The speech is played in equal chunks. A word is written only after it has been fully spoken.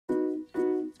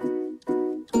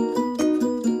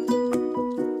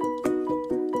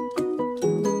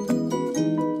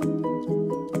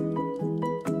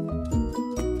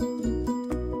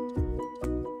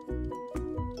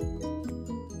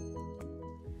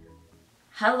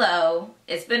Hello,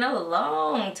 it's been a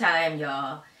long time,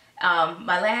 y'all.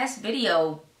 My last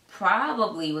video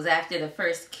probably was after the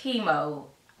first chemo.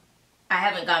 I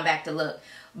haven't gone back to look,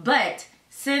 but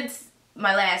since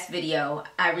my last video,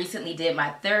 I recently did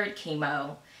my third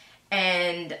chemo,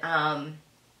 and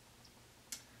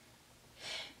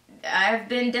I've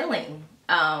been dealing.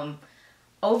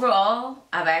 Overall,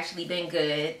 I've actually been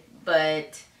good,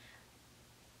 but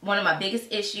one of my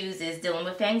biggest issues is dealing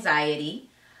with anxiety.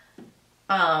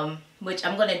 Which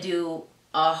I'm going to do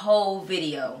a whole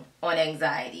video on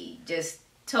anxiety, just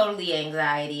totally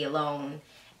anxiety alone,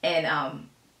 and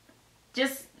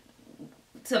just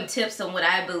some tips on what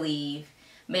I believe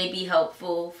may be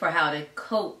helpful for how to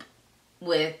cope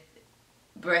with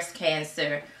breast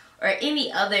cancer or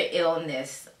any other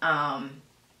illness,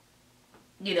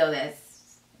 you know,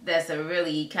 that's a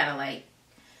really kind of like,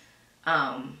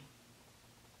 I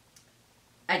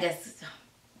guess,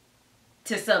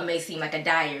 to some may seem like a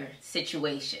dire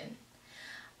situation.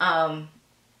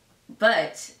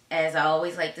 But as I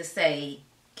always like to say,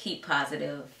 keep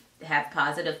positive, have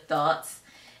positive thoughts,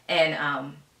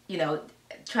 and you know,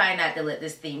 try not to let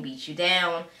this thing beat you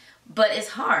down. But it's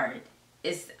hard.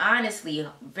 It's honestly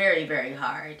very, very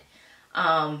hard.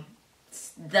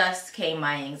 Thus came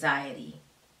my anxiety.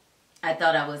 I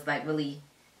thought I was like really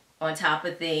on top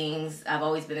of things. I've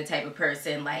always been the type of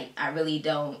person, like, I really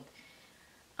don't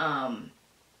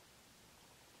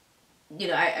you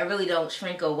know, I really don't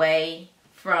shrink away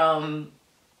from,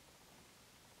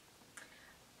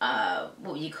 what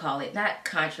would you call it? Not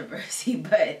controversy,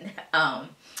 but I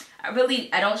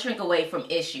don't shrink away from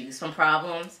issues, from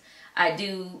problems.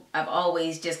 I've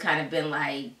always just kind of been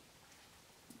like,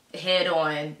 head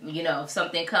on, you know, if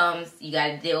something comes, you got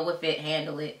to deal with it,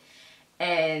 handle it.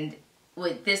 And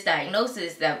with this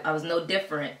diagnosis, that I was no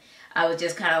different. I was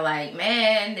just kind of like,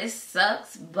 man, this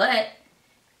sucks, but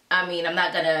I mean, I'm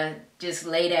not gonna just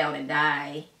lay down and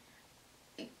die.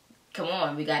 Come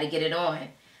on, we gotta get it on.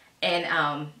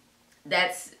 And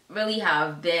that's really how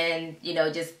I've been, you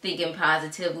know, just thinking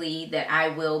positively that I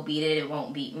will beat it, it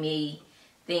won't beat me,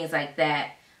 things like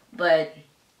that. But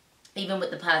even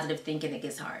with the positive thinking, it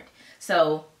gets hard.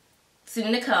 So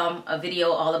soon to come, a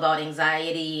video all about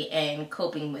anxiety and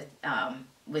coping with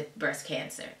breast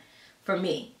cancer for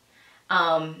me.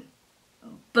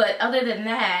 But other than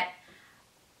that,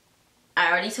 I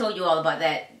already told you all about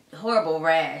that horrible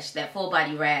rash, that full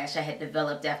body rash I had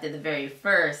developed after the very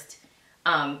first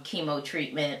chemo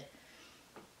treatment.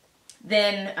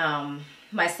 Then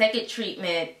my second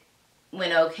treatment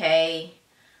went okay.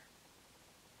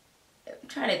 I'm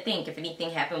trying to think if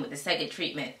anything happened with the second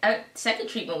treatment. Second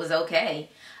treatment was okay.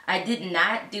 I did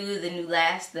not do the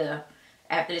Neulasta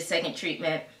after the second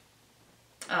treatment.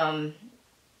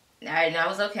 And I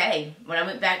was okay. When I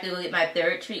went back to get my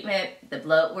third treatment, the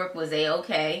blood work was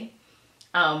a-okay.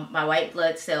 My white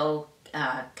blood cell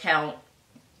count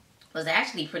was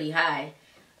actually pretty high.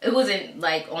 It wasn't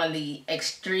like on the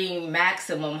extreme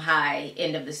maximum high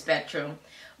end of the spectrum,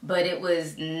 but it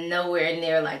was nowhere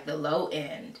near like the low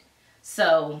end.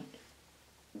 So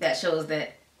that shows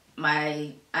that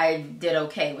I did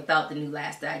okay without the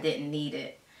Neulasta. I didn't need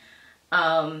it.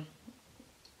 But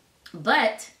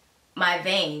my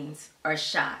veins are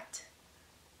shot.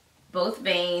 Both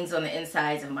veins on the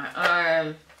insides of my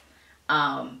arm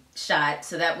shot.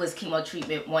 So that was chemo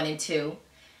treatment 1 and 2.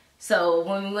 So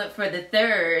when we went for the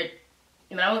third,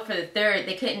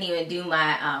 they couldn't even do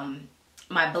my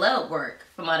my blood work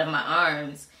from out of my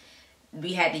arms.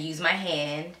 We had to use my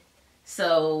hand.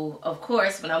 So of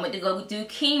course, when I went to go do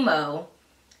chemo,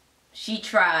 she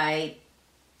tried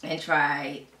and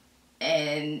tried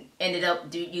and ended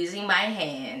up using my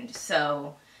hand.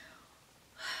 So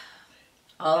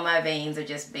all of my veins are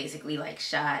just basically like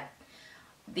shot.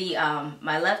 The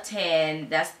my left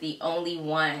hand, that's the only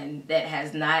one that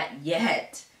has not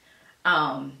yet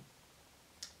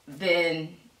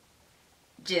been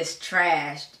just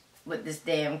trashed with this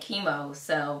damn chemo.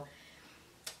 So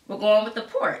we're going with the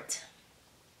port.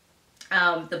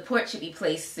 The port should be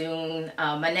placed soon.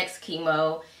 My next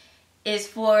chemo is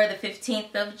for the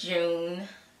 15th of June.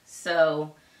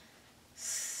 So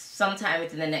sometime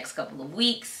within the next couple of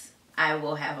weeks, I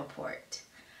will have a port.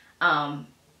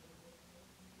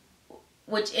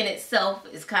 Which in itself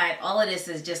is all of this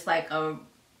is just like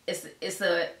it's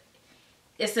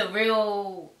a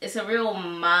real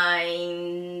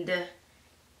mind.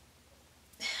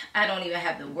 I don't even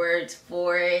have the words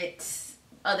for it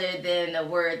other than a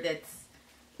word that's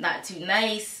not too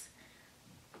nice.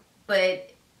 But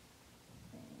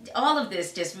all of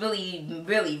this just really,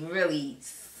 really, really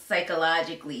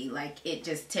psychologically, like, it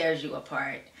just tears you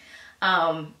apart.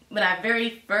 When I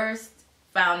very first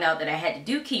found out that I had to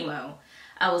do chemo,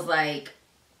 I was like,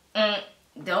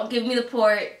 don't give me the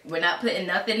port. We're not putting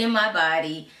nothing in my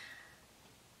body,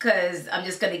 because I'm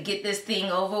just going to get this thing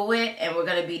over with and we're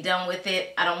going to be done with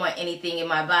it. I don't want anything in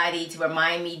my body to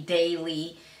remind me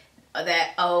daily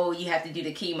that, oh, you have to do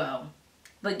the chemo.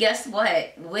 But guess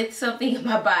what? With something in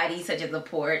my body, such as a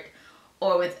port,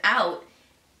 or without,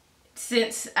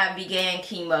 since I began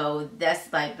chemo,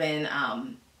 that's like been,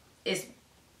 it's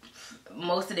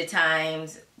most of the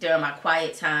times, during my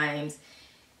quiet times,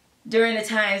 during the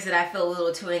times that I feel a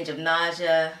little twinge of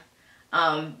nausea,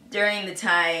 during the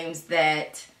times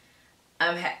that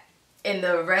I'm in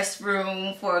the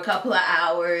restroom for a couple of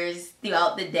hours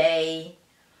throughout the day,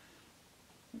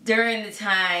 during the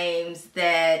times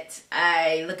that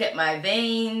I look at my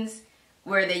veins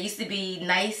where they used to be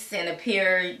nice and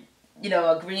appear, you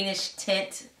know, a greenish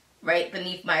tint right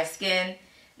beneath my skin.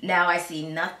 Now I see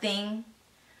nothing.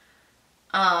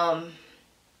 During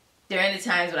the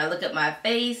times when I look at my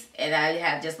face and I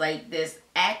have just like this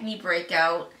acne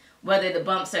breakout, whether the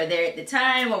bumps are there at the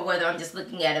time or whether I'm just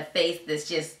looking at a face that's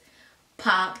just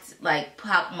pocked, like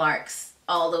pock marks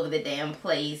all over the damn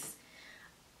place.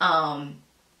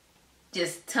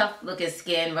 Just tough looking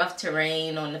skin, rough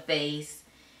terrain on the face.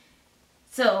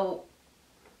 So,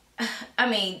 I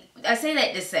mean, I say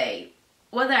that to say,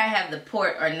 whether I have the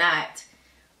port or not,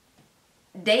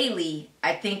 daily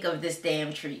I think of this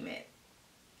damn treatment.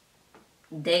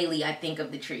 Daily I think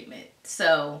of the treatment.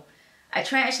 So, I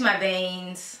trashed my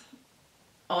veins,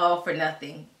 all for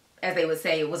nothing. As they would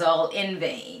say, it was all in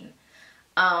vain.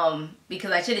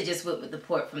 Because I should have just went with the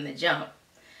port from the jump.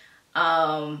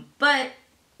 But,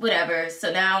 whatever.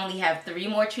 So now I only have 3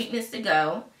 more treatments to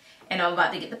go. And I'm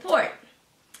about to get the port.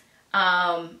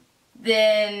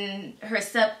 Then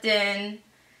Herceptin,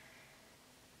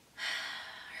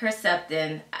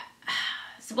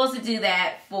 supposed to do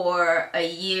that for a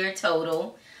year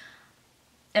total,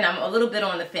 and I'm a little bit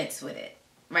on the fence with it.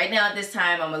 Right now at this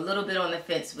time, I'm a little bit on the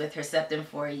fence with Herceptin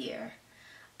for a year.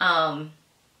 It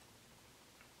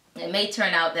may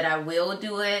turn out that I will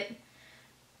do it,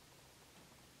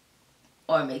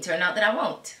 or it may turn out that I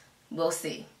won't. We'll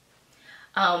see.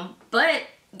 But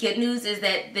good news is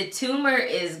that the tumor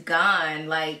is gone.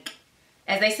 Like,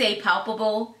 as they say,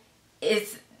 palpable.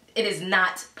 It is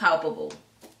not palpable.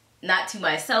 Not to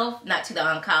myself, not to the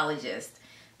oncologist.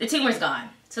 The tumor's gone.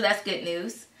 So that's good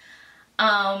news.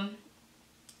 Y'all,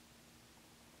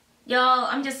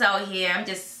 I'm just out here. I'm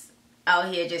just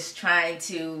out here just trying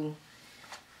to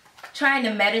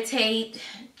meditate,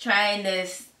 trying to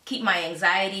keep my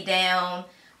anxiety down,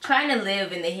 trying to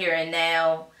live in the here and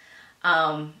now.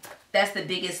 That's the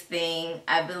biggest thing.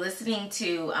 I've been listening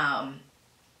to, I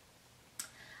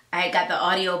got the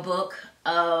audio book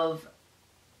of,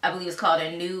 I believe it's called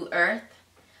A New Earth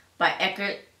by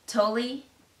Eckhart Tolle.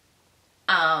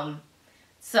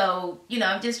 So, you know,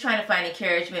 I'm just trying to find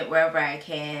encouragement wherever I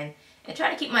can and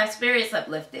try to keep my spirits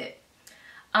uplifted.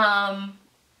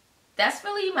 That's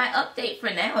really my update for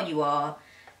now, you all.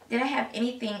 Did I have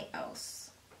anything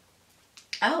else?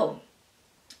 Oh,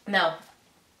 no.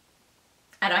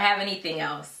 I don't have anything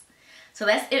else. So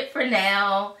that's it for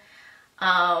now.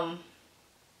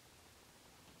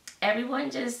 Everyone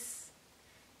just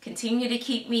continue to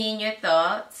keep me in your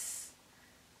thoughts.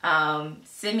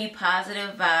 Send me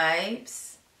positive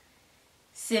vibes.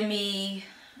 Send me,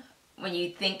 when you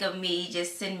think of me,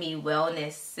 just send me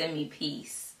wellness, send me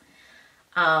peace.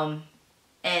 And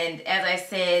as I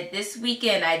said, this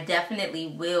weekend I definitely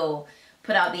will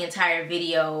put out the entire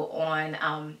video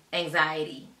on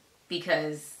anxiety,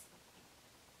 because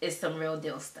it's some real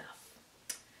deal stuff.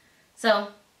 So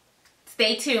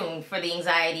stay tuned for the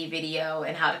anxiety video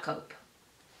and how to cope.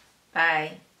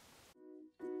 Bye.